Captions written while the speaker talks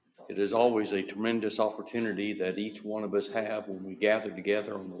it is always a tremendous opportunity that each one of us have when we gather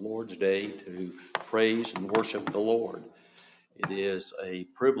together on the Lord's Day to praise and worship the Lord. It is a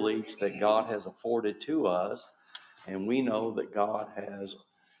privilege that God has afforded to us, and we know that God has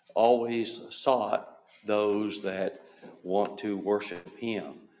always sought those that want to worship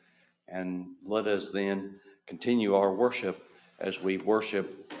Him. And let us then continue our worship as we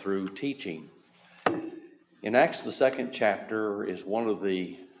worship through teaching. In Acts, the second chapter is one of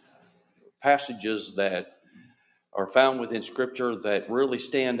the passages that are found within Scripture that really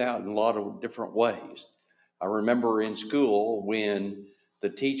stand out in a lot of different ways. I remember in school when the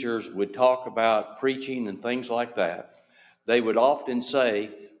teachers would talk about preaching and things like that, they would often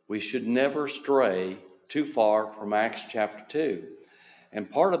say we should never stray too far from Acts chapter 2. And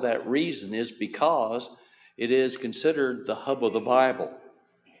part of that reason is because it is considered the hub of the Bible.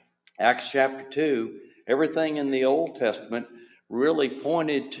 Acts chapter 2, everything in the Old Testament really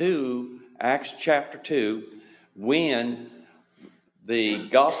pointed to Acts chapter 2 when the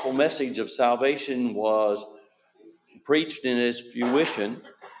gospel message of salvation was preached in its fruition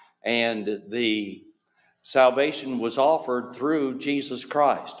and the salvation was offered through Jesus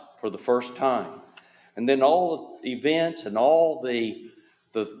Christ for the first time. And then all the events and all the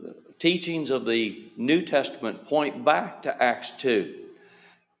teachings of the New Testament point back to Acts 2.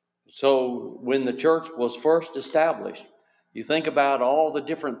 So when the church was first established, you think about all the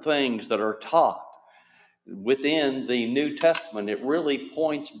different things that are taught within the New Testament. It really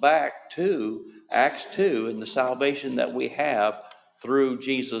points back to Acts 2 and the salvation that we have through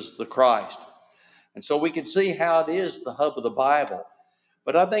Jesus the Christ. And so we can see how it is the hub of the Bible.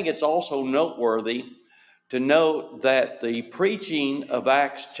 But I think it's also noteworthy to note that the preaching of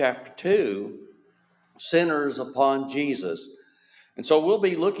Acts chapter 2 centers upon Jesus. And so we'll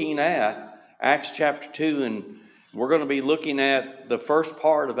be looking at Acts chapter 2, and we're going to be looking at the first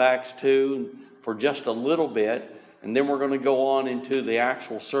part of Acts 2 for just a little bit, and then we're going to go on into the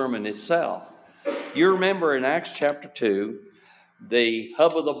actual sermon itself. You remember in Acts chapter 2, the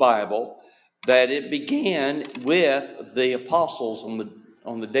hub of the Bible, that it began with the apostles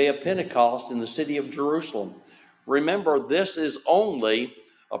on the day of Pentecost in the city of Jerusalem. Remember, this is only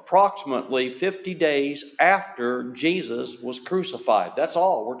approximately 50 days after Jesus was crucified. That's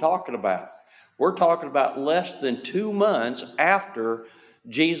all we're talking about. We're talking about less than 2 months after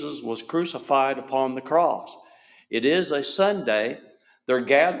Jesus was crucified upon the cross. It is a Sunday. They're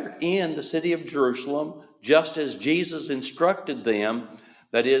gathered in the city of Jerusalem, just as Jesus instructed them,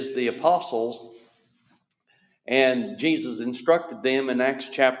 that is, the apostles, and Jesus instructed them in Acts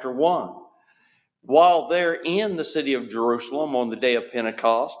chapter 1. While they're in the city of Jerusalem on the day of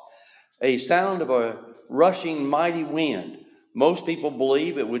Pentecost, a sound of a rushing mighty wind. Most people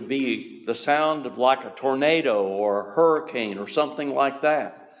believe it would be the sound of like a tornado or a hurricane or something like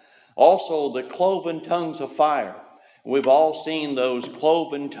that. Also, the cloven tongues of fire. We've all seen those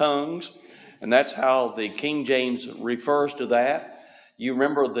cloven tongues, and that's how the King James refers to that. You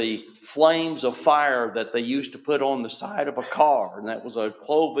remember the flames of fire that they used to put on the side of a car, and that was a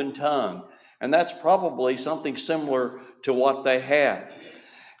cloven tongue. And that's probably something similar to what they had.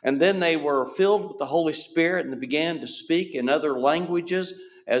 And then they were filled with the Holy Spirit and they began to speak in other languages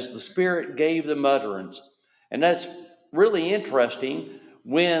as the Spirit gave them utterance. And that's really interesting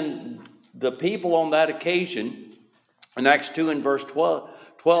when the people on that occasion, in Acts 2 and verse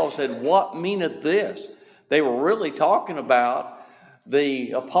 12 said, "What meaneth this?" They were really talking about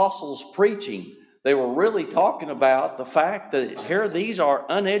the apostles' preaching. They were really talking about the fact that here these are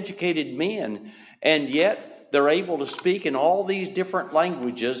uneducated men, and yet they're able to speak in all these different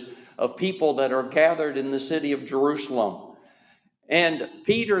languages of people that are gathered in the city of Jerusalem. And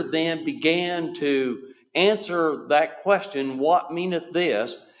Peter then began to answer that question, "What meaneth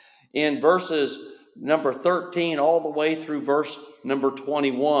this?" in verses number 13 all the way through verse number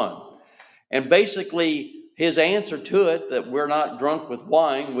 21. And basically, his answer to it, that we're not drunk with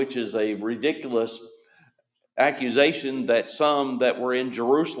wine, which is a ridiculous accusation that some that were in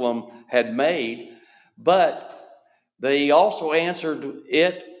Jerusalem had made, but they also answered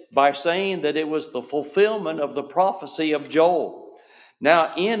it by saying that it was the fulfillment of the prophecy of Joel.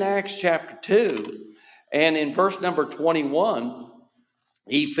 Now, in Acts chapter 2 and in verse number 21,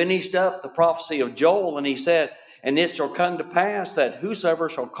 he finished up the prophecy of Joel, and he said, "And it shall come to pass that whosoever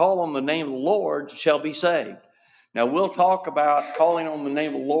shall call on the name of the Lord shall be saved." Now, we'll talk about calling on the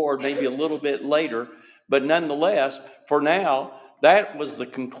name of the Lord maybe a little bit later, but nonetheless, for now, that was the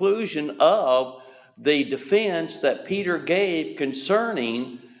conclusion of the defense that Peter gave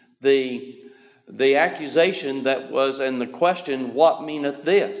concerning the accusation that was, and the question, "What meaneth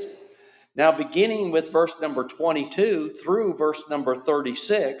this?" Now, beginning with verse number 22 through verse number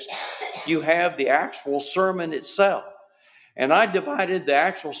 36, you have the actual sermon itself. And I divided the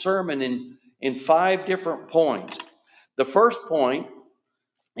actual sermon in 5 different points. The first point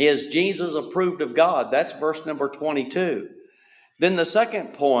is Jesus approved of God. That's verse number 22. Then the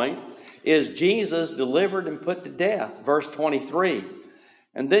second point is Jesus delivered and put to death, verse 23.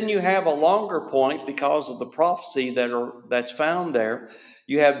 And then you have a longer point because of the prophecy that's found there.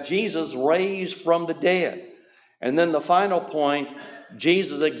 You have Jesus raised from the dead. And then the final point,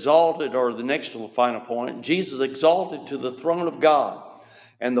 Jesus exalted, or the next to the final point, Jesus exalted to the throne of God.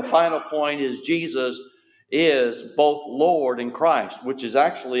 And the final point is Jesus is both Lord and Christ, which is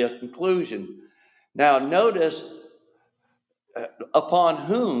actually a conclusion. Now notice upon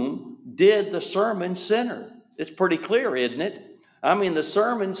whom did the sermon center? It's pretty clear, isn't it? I mean, the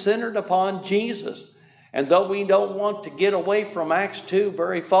sermon centered upon Jesus. And though we don't want to get away from Acts 2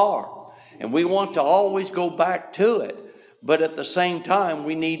 very far, and we want to always go back to it, but at the same time,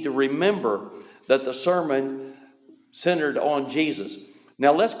 we need to remember that the sermon centered on Jesus.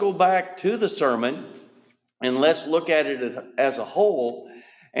 Now, let's go back to the sermon, and let's look at it as a whole,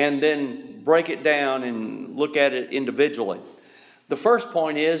 and then break it down and look at it individually. The first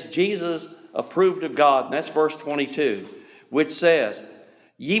point is Jesus approved of God, and that's verse 22, which says,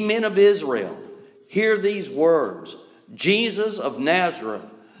 "Ye men of Israel, hear these words. Jesus of Nazareth,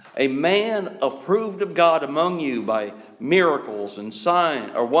 a man approved of God among you by miracles and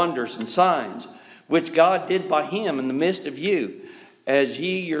signs, or wonders and signs, which God did by him in the midst of you, as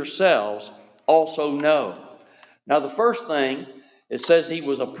ye yourselves also know." Now, the first thing, it says he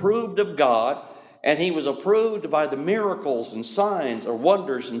was approved of God, and he was approved by the miracles and signs, or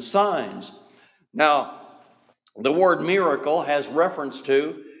wonders and signs. Now, the word miracle has reference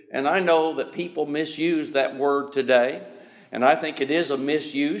to, and I know that people misuse that word today, and I think it is a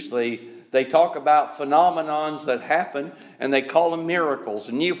misuse. They talk about phenomenons that happen, and they call them miracles.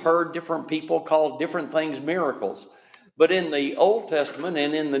 And you've heard different people call different things miracles. But in the Old Testament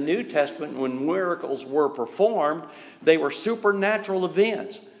and in the New Testament, when miracles were performed, they were supernatural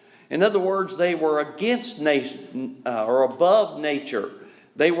events. In other words, they were against nature or above nature.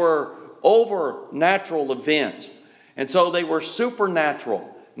 They were over natural events. And so they were supernatural.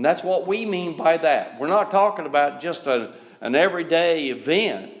 And that's what we mean by that. We're not talking about just an everyday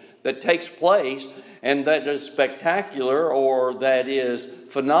event that takes place and that is spectacular or that is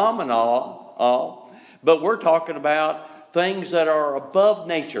phenomenal, but we're talking about things that are above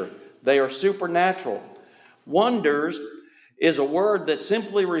nature. They are supernatural. Wonders is a word that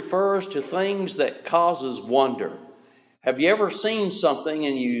simply refers to things that causes wonder. Have you ever seen something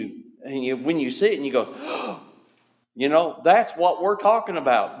and when you see it and you go, that's what we're talking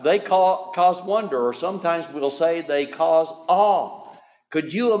about. They cause wonder, or sometimes we'll say they cause awe.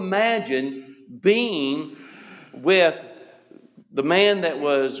 Could you imagine being with the man that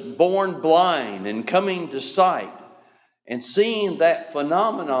was born blind and coming to sight and seeing that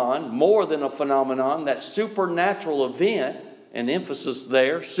phenomenon, more than a phenomenon, that supernatural event, an emphasis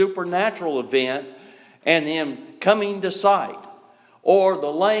there, supernatural event, and him coming to sight, or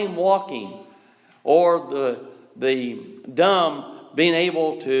the lame walking, or the dumb being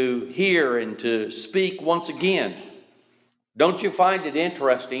able to hear and to speak once again? Don't you find it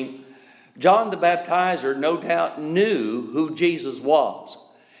interesting? John the Baptizer no doubt knew who Jesus was.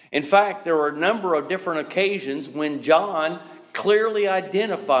 In fact, there were a number of different occasions when John clearly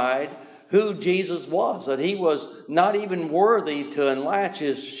identified who Jesus was, that he was not even worthy to unlatch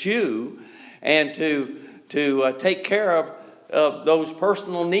his shoe and to take care of those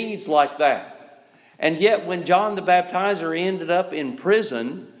personal needs like that. And yet when John the Baptizer ended up in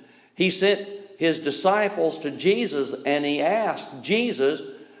prison, he sent his disciples to Jesus and he asked Jesus,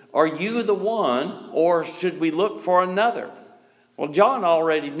 "Are you the one, or should we look for another?" Well, John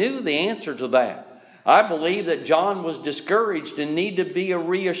already knew the answer to that. I believe that John was discouraged and needed to be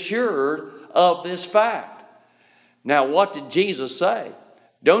reassured of this fact. Now, what did Jesus say?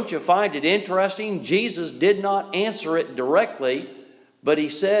 Don't you find it interesting? Jesus did not answer it directly, but he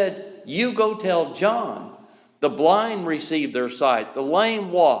said, "You go tell John, the blind receive their sight, the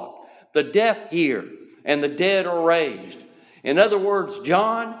lame walk, the deaf hear, and the dead are raised." In other words,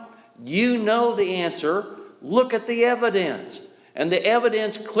 John, you know the answer. Look at the evidence. And the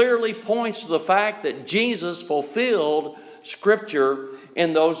evidence clearly points to the fact that Jesus fulfilled Scripture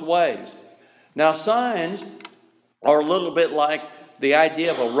in those ways. Now, signs are a little bit like the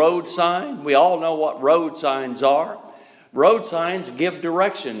idea of a road sign. We all know what road signs are. Road signs give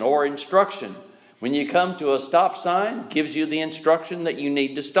direction or instruction. When you come to a stop sign, it gives you the instruction that you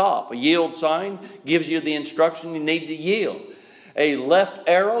need to stop. A yield sign gives you the instruction you need to yield. A left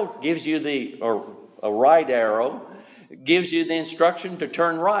arrow gives you or a right arrow gives you the instruction to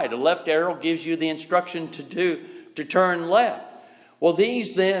turn right. A left arrow gives you the instruction to turn left. Well,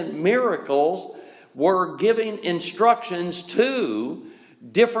 these then miracles were giving instructions to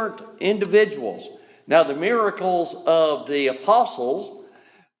different individuals. Now, the miracles of the apostles,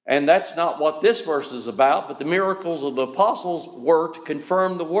 and that's not what this verse is about, but the miracles of the apostles were to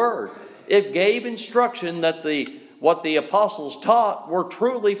confirm the word. It gave instruction that what the apostles taught were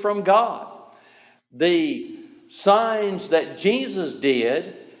truly from God. The signs that Jesus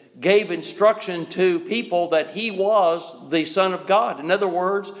did gave instruction to people that he was the Son of God. In other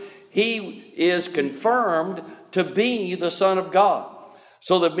words, he is confirmed to be the Son of God.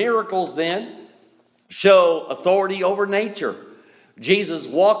 So the miracles then show authority over nature. Jesus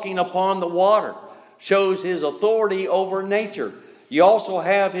walking upon the water shows his authority over nature. You also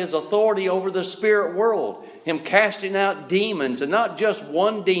have his authority over the spirit world, him casting out demons, and not just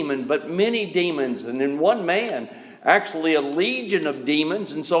one demon, but many demons, and in one man, actually a legion of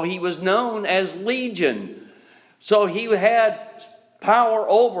demons, and so he was known as Legion. So he had power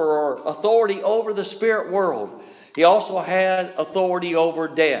over, or authority over, the spirit world. He also had authority over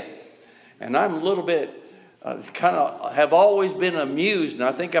death. And I'm a little bit have always been amused, and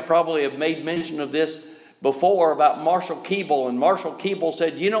I think I probably have made mention of this before, about Marshall Keeble. And Marshall Keeble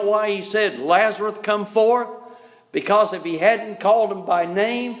said, you know why he said, Lazarus, come forth? Because if he hadn't called him by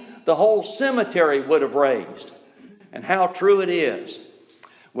name, the whole cemetery would have raised. And how true it is.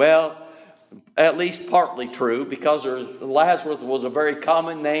 Well, at least partly true, because Lazarus was a very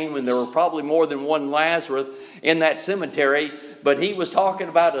common name, and there were probably more than one Lazarus in that cemetery. But he was talking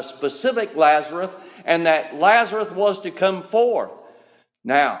about a specific Lazarus, and that Lazarus was to come forth.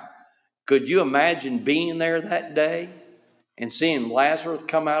 Now, could you imagine being there that day and seeing Lazarus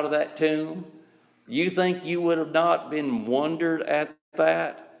come out of that tomb? You think you would have not been wondered at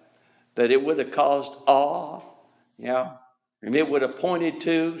that? That it would have caused awe? Yeah. And it would have pointed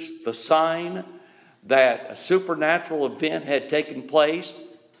to the sign that a supernatural event had taken place,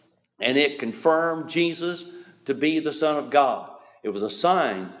 and it confirmed Jesus to be the Son of God. It was a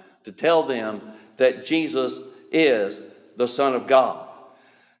sign to tell them that Jesus is the Son of God.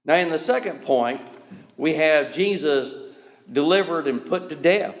 Now, in the second point, we have Jesus delivered and put to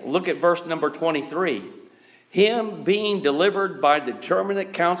death. Look at verse number 23. Him being delivered by the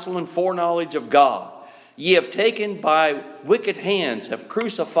determinate counsel and foreknowledge of God, ye have taken by wicked hands, have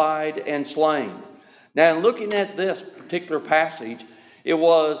crucified and slain. Now, in looking at this particular passage, it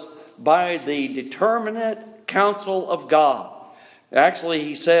was by the determinate counsel of God. Actually,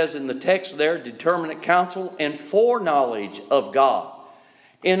 he says in the text there, determinate counsel and foreknowledge of God.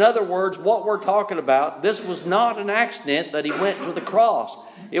 In other words, what we're talking about, this was not an accident that he went to the cross.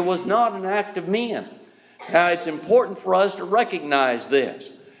 It was not an act of men. Now, it's important for us to recognize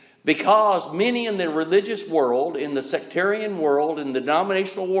this, because many in the religious world, in the sectarian world, in the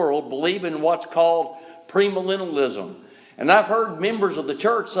denominational world, believe in what's called premillennialism. And I've heard members of the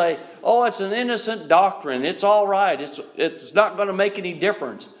church say, oh, it's an innocent doctrine. It's all right. It's not going to make any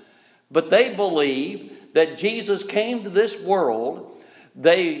difference. But they believe that Jesus came to this world,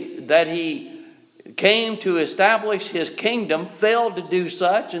 that he came to establish his kingdom, failed to do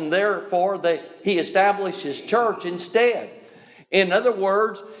such, and therefore he established his church instead. In other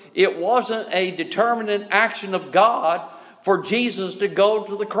words, it wasn't a determinate action of God for Jesus to go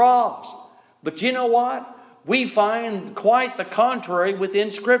to the cross. But you know what? We find quite the contrary within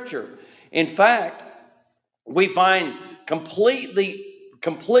Scripture. In fact, we find completely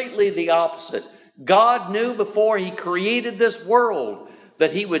the opposite. God knew before he created this world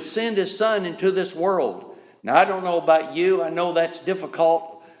that he would send his Son into this world. Now, I don't know about you. I know that's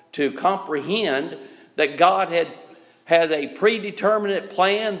difficult to comprehend, that God had a predeterminate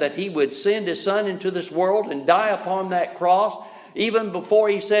plan that he would send his Son into this world and die upon that cross, even before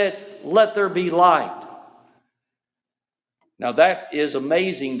he said, let there be light. Now, that is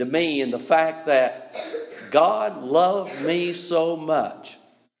amazing to me, in the fact that God loved me so much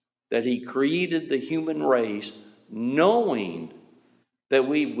that he created the human race knowing that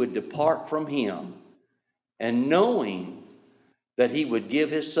we would depart from him, and knowing that he would give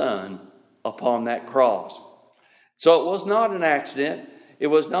his Son upon that cross. So it was not an accident. It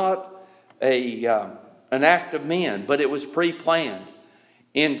was not an act of men, but it was pre-planned.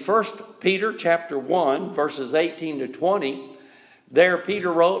 In 1 Peter chapter 1, verses 18 to 20, there Peter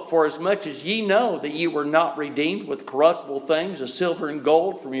wrote, for as much as ye know that ye were not redeemed with corruptible things, as silver and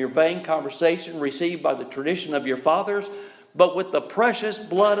gold, from your vain conversation received by the tradition of your fathers, but with the precious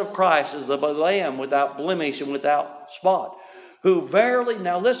blood of Christ, as of a lamb without blemish and without spot, who verily,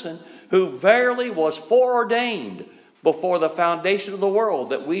 now listen, who verily was foreordained before the foundation of the world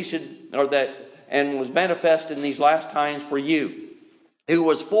that we should, and was manifest in these last times for you, who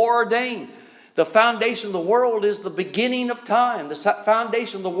was foreordained. The foundation of the world is the beginning of time. The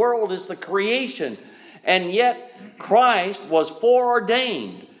foundation of the world is the creation. And yet Christ was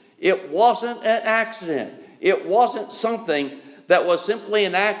foreordained. It wasn't an accident. It wasn't something that was simply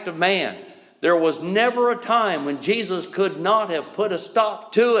an act of man. There was never a time when Jesus could not have put a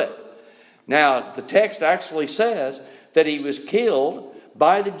stop to it. Now, the text actually says that he was killed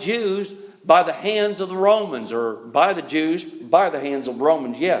by the Jews by the hands of the Romans, or by the Jews by the hands of the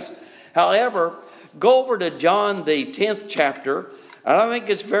Romans, yes. However, go over to John the 10th chapter, and I think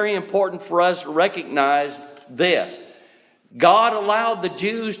it's very important for us to recognize this. God allowed the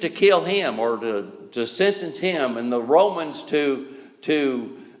Jews to kill him, or to sentence him, and the Romans to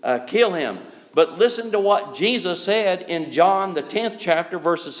kill him. But listen to what Jesus said in John the 10th chapter,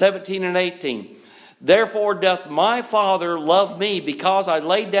 verses 17 and 18. Therefore doth my Father love me, because I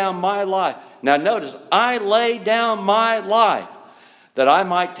laid down my life. Now notice, I laid down my life, that I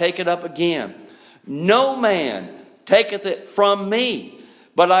might take it up again. No man taketh it from me,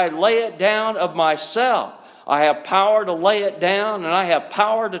 but I lay it down of myself. I have power to lay it down, and I have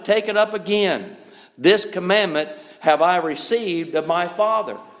power to take it up again. This commandment have I received of my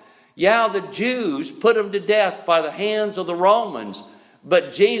Father. Yeah, the Jews put him to death by the hands of the Romans,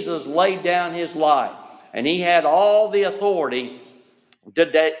 but Jesus laid down his life, and he had all the authority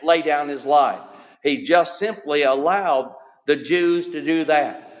to lay down his life. He just simply allowed the Jews to do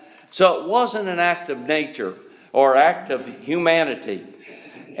that. So it wasn't an act of nature or act of humanity.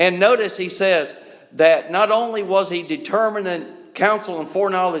 And notice he says that not only was he determined in counsel and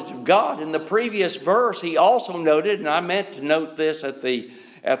foreknowledge of God, in the previous verse he also noted, and I meant to note this at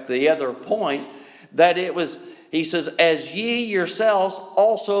the other point, that it was, he says, as ye yourselves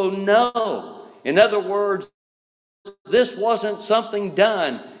also know. In other words, this wasn't something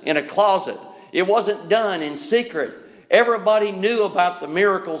done in a closet. It wasn't done in secret. Everybody knew about the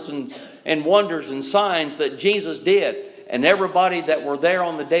miracles and wonders and signs that Jesus did. And everybody that were there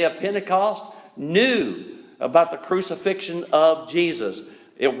on the day of Pentecost knew about the crucifixion of Jesus.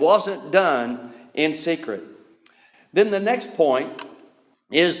 It wasn't done in secret. Then the next point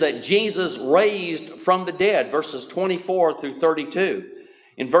is that Jesus raised from the dead, verses 24 through 32.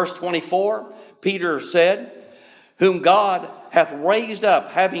 In verse 24, Peter said, whom God hath raised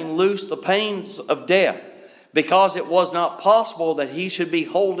up, having loosed the pains of death, because it was not possible that he should be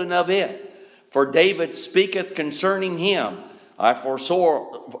holden of it. For David speaketh concerning him, I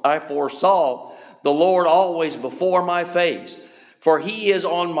foresaw the Lord always before my face, for he is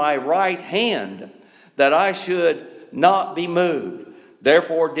on my right hand, that I should not be moved.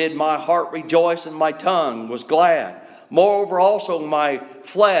 Therefore did my heart rejoice, and my tongue was glad. Moreover also my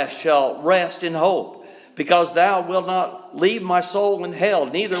flesh shall rest in hope, because thou wilt not leave my soul in hell,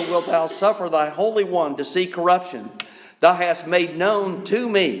 neither wilt thou suffer thy Holy One to see corruption. Thou hast made known to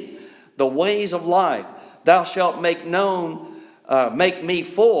me the ways of life. Thou shalt make me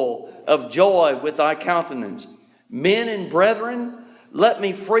full of joy with thy countenance. Men and brethren, let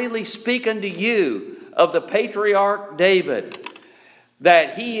me freely speak unto you of the patriarch David,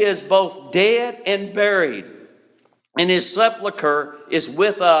 that he is both dead and buried, and his sepulchre is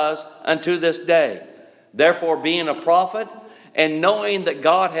with us unto this day. Therefore, being a prophet, and knowing that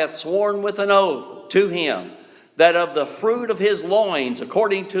God hath sworn with an oath to him, that of the fruit of his loins,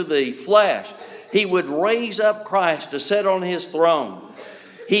 according to the flesh, he would raise up Christ to sit on his throne.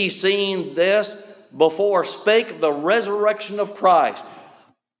 He, seeing this before, spake of the resurrection of Christ.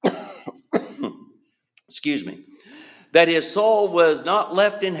 Excuse me. That his soul was not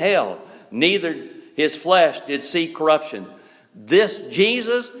left in hell, neither his flesh did see corruption. This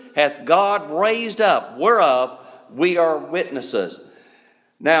Jesus hath God raised up, whereof we are witnesses.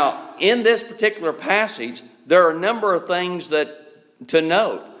 Now, in this particular passage, there are a number of things to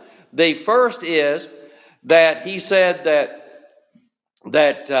note. The first is that he said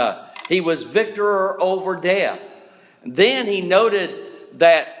that he was victor over death. Then he noted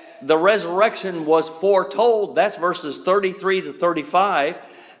that the resurrection was foretold. That's verses 33 to 35.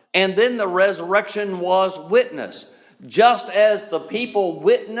 And then the resurrection was witnessed. Just as the people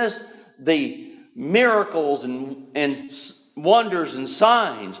witnessed the miracles and wonders and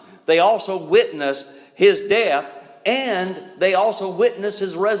signs, they also witnessed his death, and they also witnessed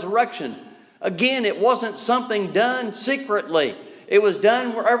his resurrection. Again, it wasn't something done secretly. It was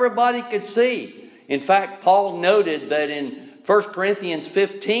done where everybody could see. In fact, Paul noted that in 1 Corinthians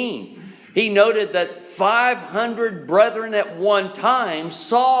 15, he noted that 500 brethren at one time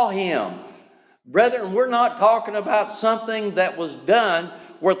saw him. Brethren, we're not talking about something that was done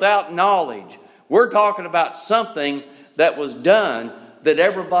without knowledge. We're talking about something that was done that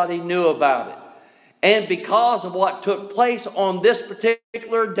everybody knew about it. And because of what took place on this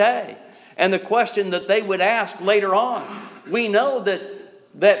particular day, and the question that they would ask later on, we know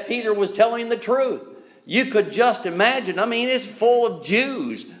that Peter was telling the truth. You could just imagine, I mean, it's full of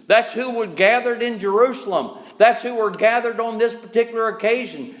Jews. That's who were gathered in Jerusalem. That's who were gathered on this particular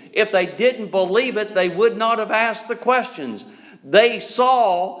occasion. If they didn't believe it, they would not have asked the questions. They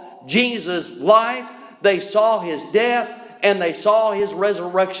saw Jesus' life, they saw his death, and they saw his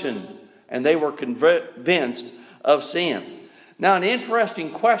resurrection. And they were convinced of sin. Now, an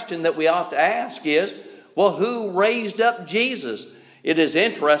interesting question that we ought to ask is, well, who raised up Jesus? It is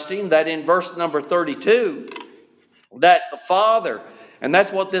interesting that in verse number 32, that the Father, and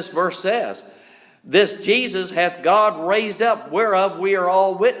that's what this verse says, this Jesus hath God raised up, whereof we are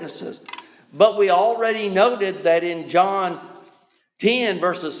all witnesses. But we already noted that in John 10,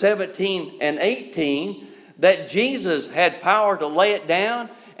 verses 17 and 18, that Jesus had power to lay it down,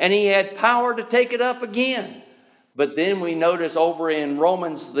 and he had power to take it up again. But then we notice over in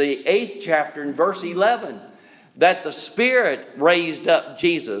Romans, the 8th chapter, in verse 11, that the Spirit raised up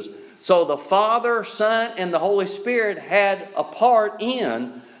Jesus. So the Father, Son, and the Holy Spirit had a part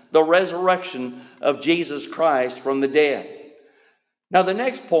in the resurrection of Jesus Christ from the dead. Now the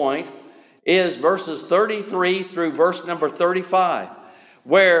next point is verses 33 through verse number 35,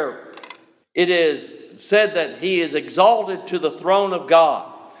 where it is said that he is exalted to the throne of God.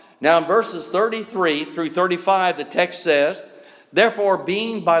 Now in verses 33 through 35, the text says, therefore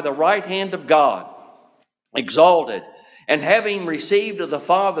being by the right hand of God exalted, and having received of the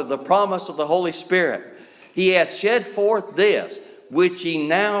Father the promise of the Holy Spirit, he hath shed forth this, which ye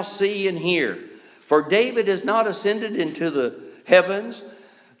now see and hear. For David is not ascended into the heavens,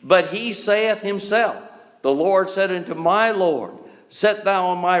 but he saith himself, the Lord said unto my Lord, set thou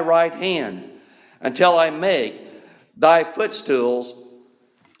on my right hand, until I make thy footstools,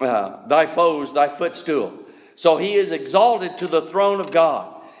 thy foes thy footstool. So he is exalted to the throne of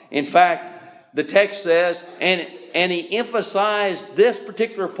God. In fact, the text says, and he emphasized this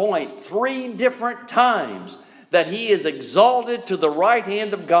particular point 3 different times, that he is exalted to the right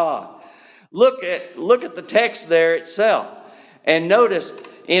hand of God. Look at the text there itself. And notice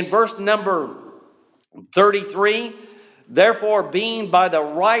in verse number 33, therefore being by the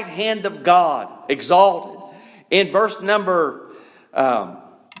right hand of God exalted. In verse number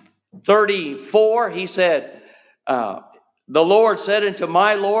 34, he said, the Lord said unto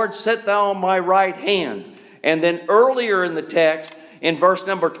my Lord, sit thou on my right hand. And then earlier in the text, in verse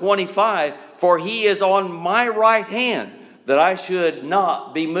number 25, for he is on my right hand, that I should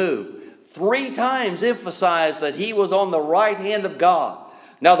not be moved. 3 times emphasized that he was on the right hand of God.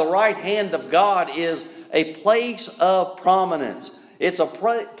 Now the right hand of God is a place of prominence. It's a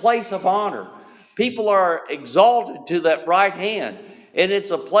place of honor. People are exalted to that right hand, and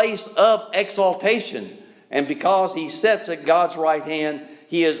it's a place of exaltation. And because he sits at God's right hand,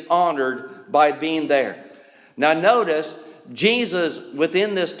 he is honored by being there. Now notice, Jesus,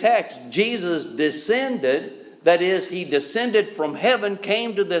 within this text, Jesus descended, that is, he descended from heaven,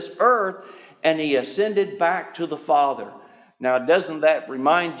 came to this earth, and he ascended back to the Father. Now doesn't that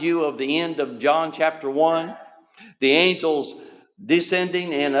remind you of the end of John chapter 1? The angels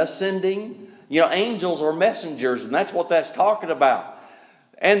descending and ascending. You know, angels are messengers, and that's what that's talking about.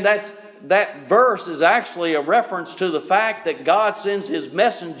 And that verse is actually a reference to the fact that God sends his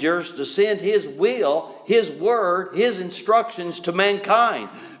messengers to send his will, his word, his instructions to mankind.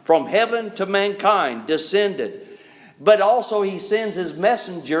 From heaven to mankind, descended. But also he sends his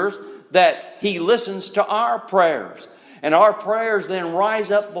messengers that he listens to our prayers. And our prayers then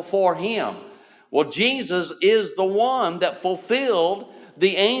rise up before him. Well, Jesus is the one that fulfilled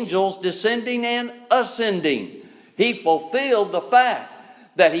the angels descending and ascending. He fulfilled the fact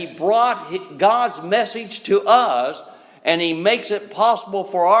that he brought God's message to us, and he makes it possible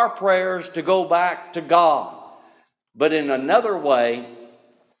for our prayers to go back to God. But in another way,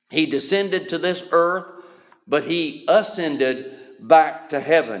 he descended to this earth, but he ascended back to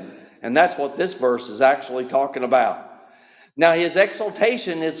heaven. And that's what this verse is actually talking about. Now, his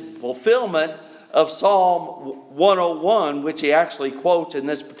exaltation is fulfillment of Psalm 101, which he actually quotes in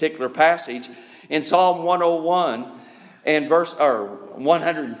this particular passage. In Psalm 101 and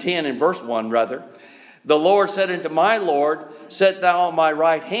 110 and verse 1 rather, the Lord said unto my Lord, set thou on my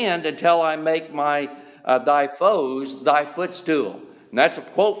right hand until I make thy foes thy footstool. And that's a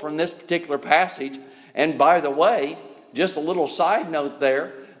quote from this particular passage. And by the way, just a little side note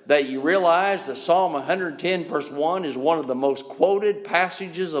there, that you realize that Psalm 110 verse 1 is one of the most quoted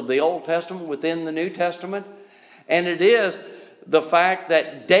passages of the Old Testament within the New Testament. And it is the fact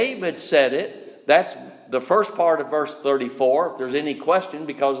that David said it, That's the first part of verse 34, if there's any question,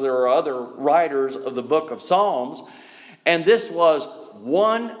 because there are other writers of the book of Psalms. And this was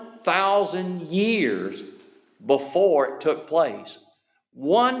 1,000 years before it took place.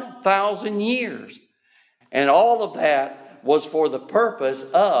 1,000 years. And all of that was for the purpose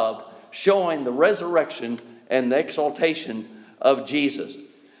of showing the resurrection and the exaltation of Jesus.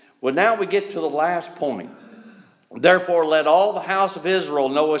 Well, now we get to the last point. Therefore, let all the house of Israel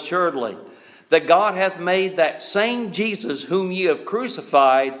know assuredly that God hath made that same Jesus whom ye have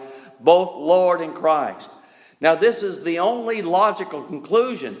crucified, both Lord and Christ. Now, this is the only logical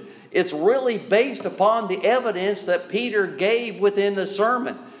conclusion. It's really based upon the evidence that Peter gave within the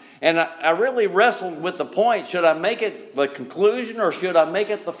sermon. And I really wrestled with the point, should I make it the conclusion or should I make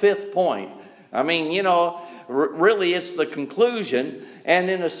it the fifth point? I mean, really it's the conclusion, and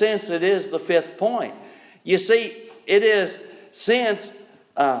in a sense it is the fifth point. You see, it is since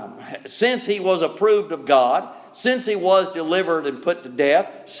he was approved of God, since he was delivered and put to death,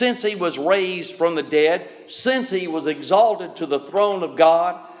 since he was raised from the dead, since he was exalted to the throne of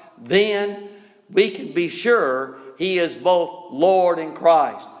God, then we can be sure he is both Lord and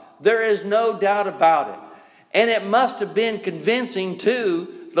Christ. There is no doubt about it. And it must have been convincing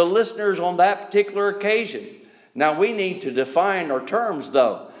to the listeners on that particular occasion. Now we need to define our terms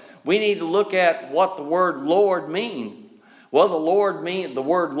though. We need to look at what the word Lord means. Well, the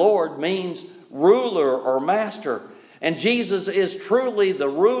word Lord means ruler or master. And Jesus is truly the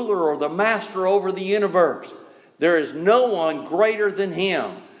ruler or the master over the universe. There is no one greater than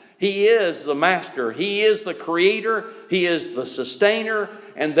him. He is the master. He is the creator. He is the sustainer.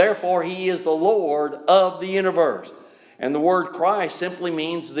 And therefore, he is the Lord of the universe. And the word Christ simply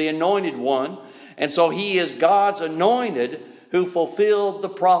means the anointed one. And so he is God's anointed who fulfilled the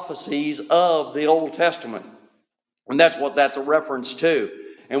prophecies of the Old Testament. And that's what that's a reference to.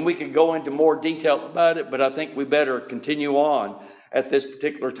 And we could go into more detail about it, but I think we better continue on at this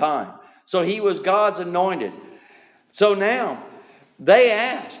particular time. So he was God's anointed. So now they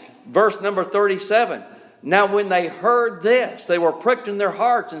ask, verse number 37, now when they heard this, they were pricked in their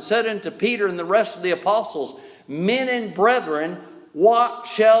hearts and said unto Peter and the rest of the apostles, men and brethren, what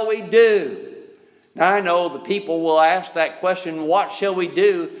shall we do? Now I know the people will ask that question, what shall we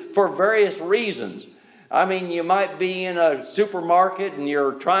do, for various reasons. I mean, you might be in a supermarket and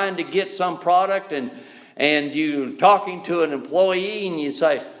you're trying to get some product and you're talking to an employee and you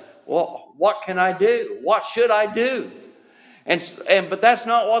say, well, what can I do? What should I do? But that's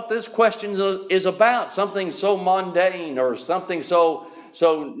not what this question is about, something so mundane or something so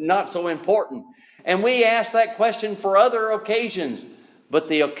not so important. And we ask that question for other occasions. But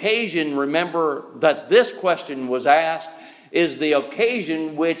the occasion, remember, that this question was asked is the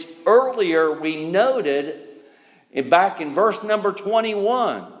occasion which earlier we noted back in verse number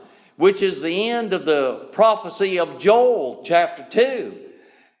 21, which is the end of the prophecy of Joel chapter 2.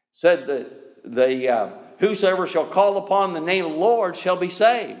 Said that whosoever shall call upon the name of the Lord shall be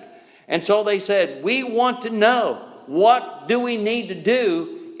saved. And so they said, we want to know, what do we need to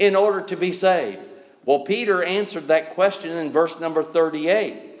do in order to be saved? Well, Peter answered that question in verse number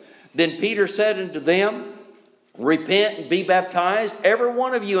 38. Then Peter said unto them, repent and be baptized, every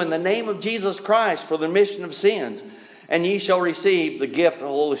one of you, in the name of Jesus Christ for the remission of sins, and ye shall receive the gift of the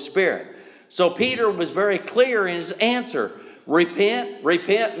Holy Spirit. So Peter was very clear in his answer. Repent.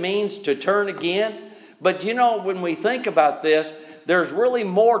 Repent means to turn again. But when we think about this, there's really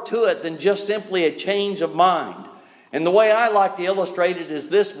more to it than just simply a change of mind. And the way I like to illustrate it is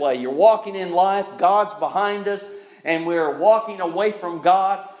this way. You're walking in life, God's behind us, and we're walking away from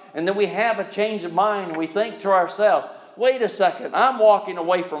God. And then we have a change of mind and we think to ourselves, wait a second, I'm walking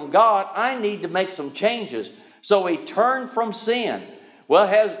away from God. I need to make some changes. So we turn from sin.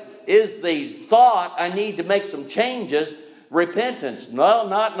 Well, is the thought I need to make some changes repentance? No,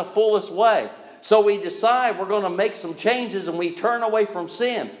 not in the fullest way. So we decide we're going to make some changes and we turn away from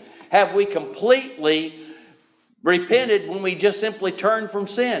sin. Have we completely repented when we just simply turn from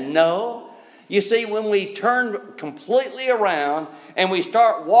sin? No. You see, when we turn completely around and we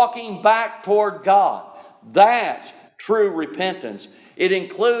start walking back toward God, that's true repentance. It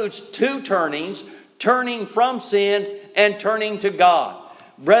includes two turnings, turning from sin and turning to God.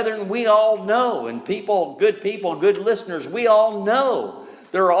 Brethren, we all know, and people, good listeners, we all know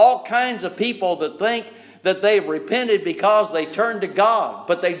there are all kinds of people that think that they've repented because they turned to God,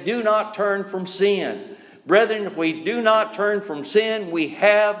 but they do not turn from sin. Brethren, if we do not turn from sin, we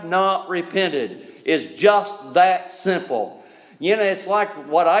have not repented. It's just that simple. It's like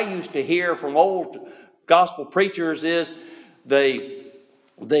what I used to hear from old gospel preachers is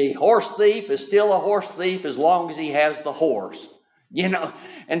the horse thief is still a horse thief as long as he has the horse. You know,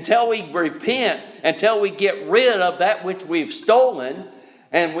 until we repent, until we get rid of that which we've stolen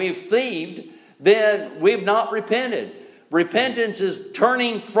and we've thieved, then we've not repented. Repentance is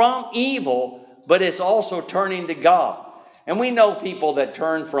turning from evil, but it's also turning to God. And we know people that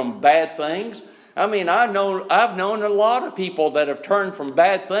turn from bad things. I mean, I've known a lot of people that have turned from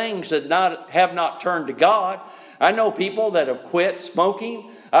bad things that have not turned to God. I know people that have quit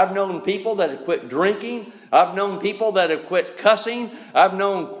smoking. I've known people that have quit drinking. I've known people that have quit cussing. I've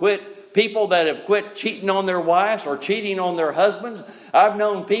known people that have quit cheating on their wives or cheating on their husbands. I've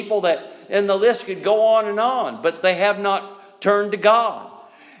known people that, and the list could go on, but they have not turned to God.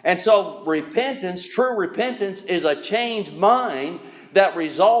 And so repentance, true repentance, is a changed mind that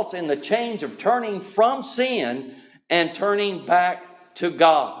results in the change of turning from sin and turning back to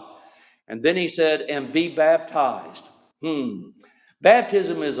God. And then he said, and be baptized.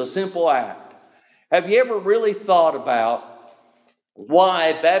 Baptism is a simple act. Have you ever really thought about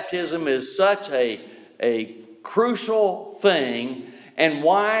why baptism is such a crucial thing and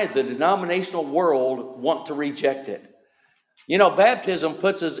why the denominational world want to reject it? You know, baptism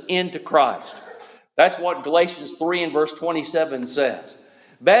puts us into Christ. That's what Galatians 3 and verse 27 says.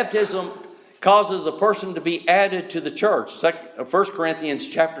 Baptism causes a person to be added to the church. 1 Corinthians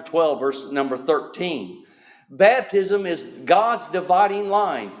chapter 12, verse number 13. Baptism is God's dividing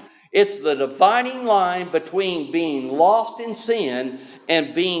line. It's the dividing line between being lost in sin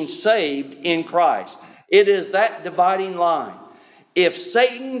and being saved in Christ. It is that dividing line. If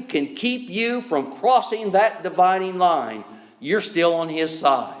Satan can keep you from crossing that dividing line, you're still on his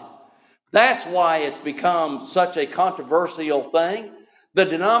side. That's why it's become such a controversial thing. The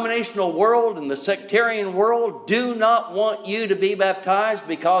denominational world and the sectarian world do not want you to be baptized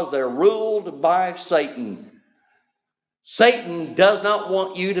because they're ruled by Satan. Satan does not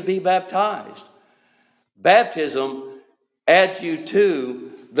want you to be baptized. Baptism adds you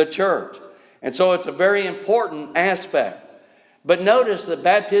to the church. And so it's a very important aspect. But notice that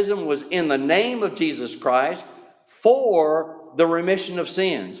baptism was in the name of Jesus Christ for the remission of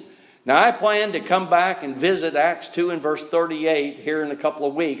sins. Now, I plan to come back and visit Acts 2 and verse 38 here in a couple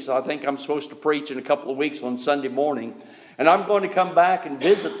of weeks. I think I'm supposed to preach in a couple of weeks on Sunday morning. And I'm going to come back and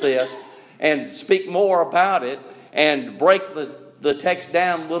visit this and speak more about it and break the text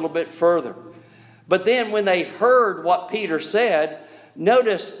down a little bit further. But then when they heard what Peter said,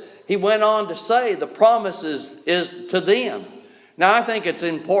 notice he went on to say the promise is to them. Now, I think it's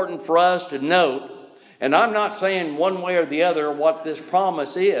important for us to note, and I'm not saying one way or the other what this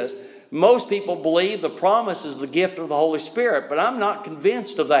promise is. Most people believe the promise is the gift of the Holy Spirit, but I'm not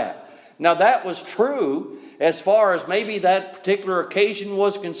convinced of that. Now, that was true as far as maybe that particular occasion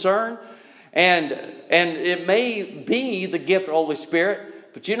was concerned, and it may be the gift of the Holy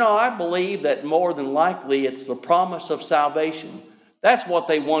Spirit, but I believe that more than likely it's the promise of salvation. That's what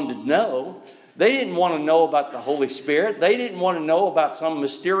they wanted to know. They didn't want to know about the Holy Spirit. They didn't want to know about some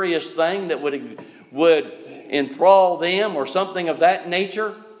mysterious thing that would enthrall them or something of that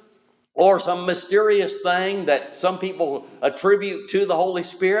nature, or some mysterious thing that some people attribute to the Holy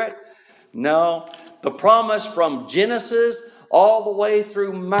Spirit. No, the promise from Genesis all the way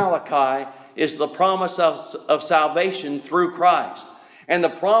through Malachi is the promise of salvation through Christ. And the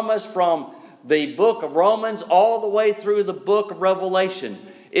promise from the book of Romans all the way through the book of Revelation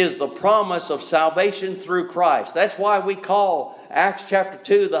is the promise of salvation through Christ. That's why we call Acts chapter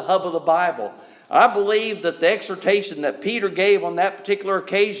 2 the hub of the Bible. I believe that the exhortation that Peter gave on that particular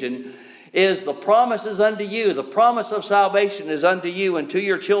occasion is the promises unto you. The promise of salvation is unto you and to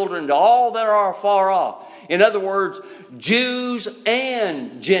your children, to all that are far off. In other words, Jews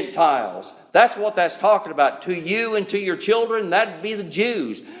and Gentiles. That's what that's talking about. To you and to your children, that would be the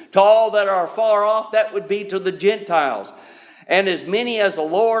Jews. To all that are far off, that would be to the Gentiles. And as many as the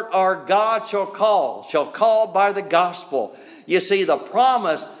Lord our God shall call by the gospel. You see, the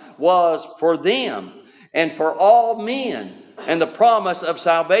promise was for them and for all men. And the promise of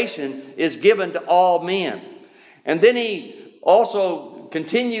salvation is given to all men. And then he also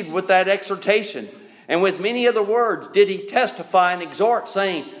continued with that exhortation. And with many other words did he testify and exhort,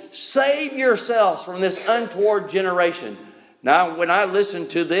 saying, save yourselves from this untoward generation. Now, when I listen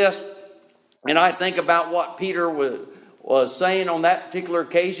to this and I think about what Peter was saying on that particular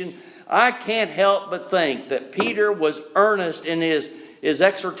occasion, I can't help but think that Peter was earnest in his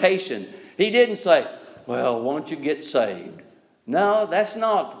exhortation. He didn't say, well, won't you get saved? No, that's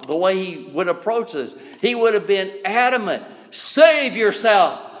not the way he would approach this. He would have been adamant. Save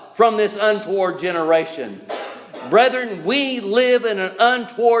yourself from this untoward generation. Brethren, we live in an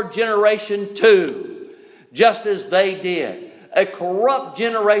untoward generation too, just as they did. A corrupt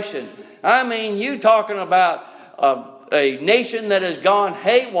generation. I mean, you talking about a nation that has gone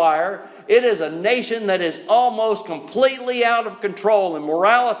haywire. It is a nation that is almost completely out of control, and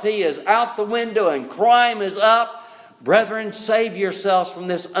morality is out the window and crime is up. Brethren, save yourselves from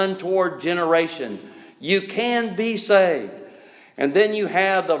this untoward generation. You can be saved. And then you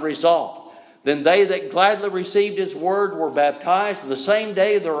have the result. Then they that gladly received his word were baptized, and the same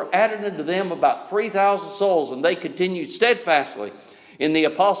day there were added unto them about 3,000 souls, and they continued steadfastly in the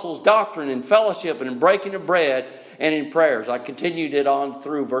apostles' doctrine, in fellowship, and in breaking of bread, and in prayers. I continued it on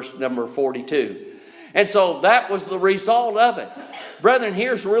through verse number 42. And so that was the result of it. Brethren,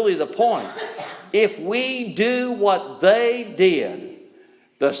 here's really the point. If we do what they did,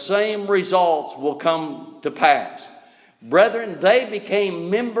 the same results will come to pass. Brethren, they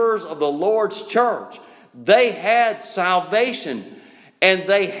became members of the Lord's church. They had salvation, and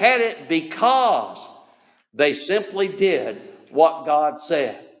they had it because they simply did what God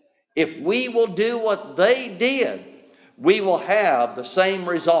said. If we will do what they did, we will have the same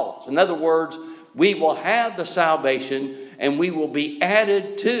results. In other words, we will have the salvation, and we will be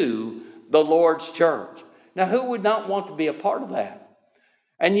added to the Lord's church. Now, who would not want to be a part of that?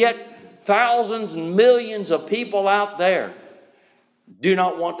 And yet, thousands and millions of people out there do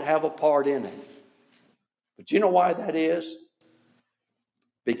not want to have a part in it. But you know why that is?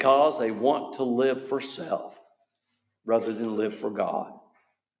 Because they want to live for self rather than live for God.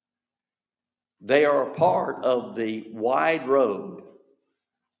 They are a part of the wide road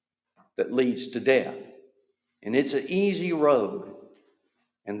that leads to death. And it's an easy road.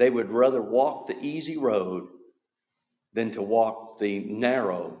 And they would rather walk the easy road than to walk the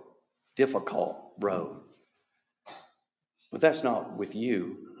narrow, difficult road. But that's not with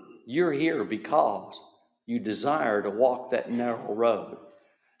you. You're here because you desire to walk that narrow road.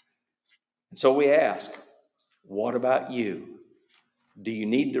 And so we ask, what about you? Do you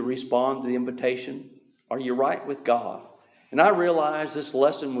need to respond to the invitation? Are you right with God? And I realize this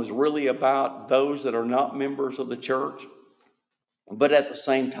lesson was really about those that are not members of the church. But at the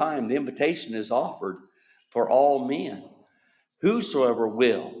same time, the invitation is offered for all men. Whosoever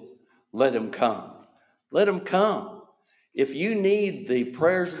will, let him come. Let him come. If you need the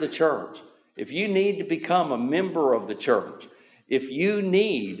prayers of the church, if you need to become a member of the church, if you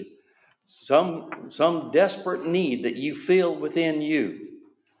need some desperate need that you feel within you,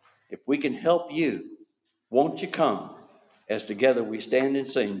 if we can help you, won't you come as together we stand and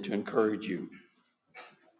sing to encourage you?